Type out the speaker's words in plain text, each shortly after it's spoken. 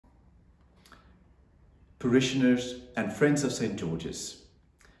parishioners and friends of St. George's.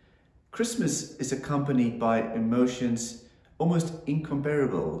 Christmas is accompanied by emotions almost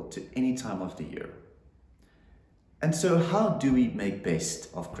incomparable to any time of the year. And so how do we make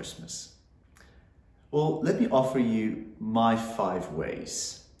best of Christmas? Well, let me offer you my 5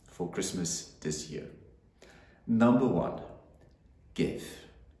 ways for Christmas this year. Number 1, give.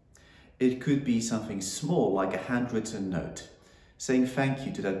 It could be something small like a handwritten note, saying thank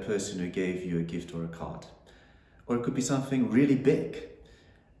you to that person who gave you a gift or a card. Or it could be something really big,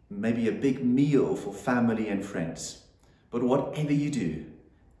 maybe a big meal for family and friends. But whatever you do,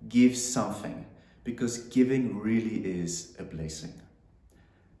 give something, because giving really is a blessing.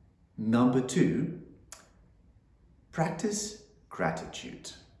 Number 2, practice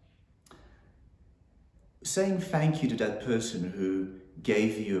gratitude. Saying thank you to that person who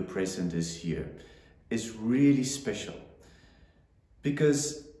gave you a present this year is really special,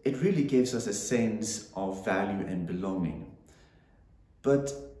 because it really gives us a sense of value and belonging.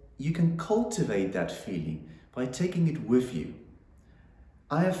 But you can cultivate that feeling by taking it with you.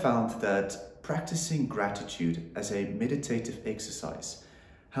 I have found that practicing gratitude as a meditative exercise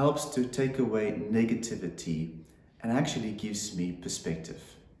helps to take away negativity and actually gives me perspective.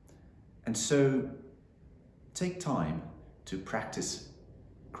 And so take time to practice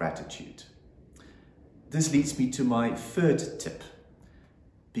gratitude. This leads me to my 3rd tip.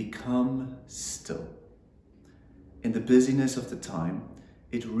 Become still. In the busyness of the time,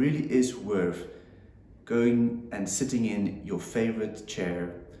 it really is worth going and sitting in your favorite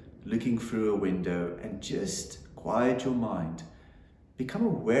chair, looking through a window, and just quiet your mind. Become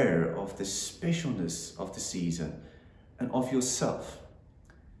aware of the specialness of the season and of yourself.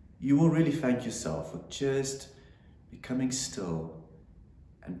 You will really thank yourself for just becoming still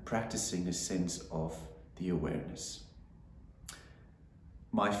and practicing a sense of the awareness.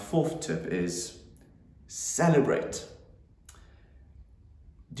 My 4th tip is celebrate.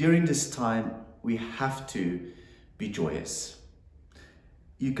 During this time, we have to be joyous.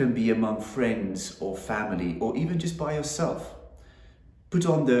 You can be among friends or family, or even just by yourself. Put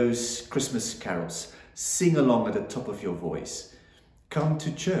on those Christmas carols, sing along at the top of your voice. Come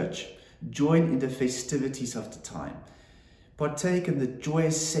to church, join in the festivities of the time. Partake in the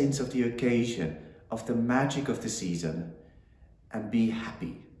joyous sense of the occasion, of the magic of the season, and be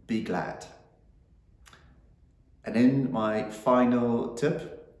happy, be glad. And then my final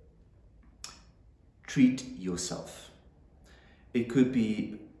tip, treat yourself. It could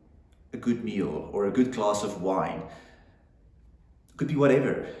be a good meal or a good glass of wine. It could be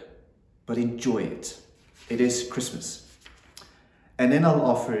whatever, but enjoy it. It is Christmas. And then I'll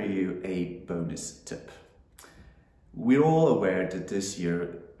offer you a bonus tip. We're all aware that this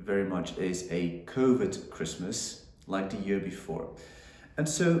year very much is a COVID Christmas, like the year before. And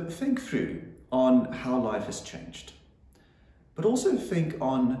so think through on how life has changed, but also think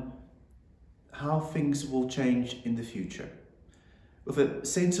on how things will change in the future, with a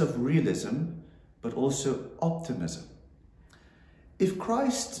sense of realism, but also optimism. If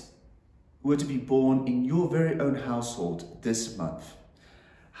Christ were to be born in your very own household this month,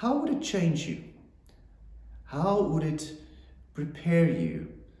 how would it change you? How would it prepare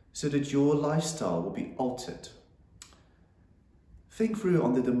you so that your lifestyle will be altered? Think through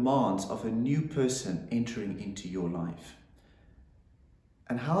on the demands of a new person entering into your life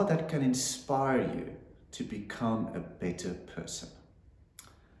and how that can inspire you to become a better person.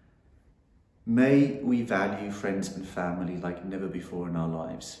 May we value friends and family like never before in our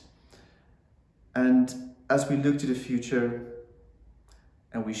lives. And as we look to the future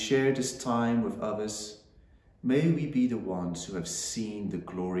and we share this time with others, may we be the ones who have seen the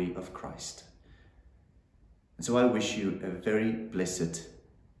glory of Christ. And so I wish you a very blessed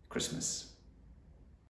Christmas.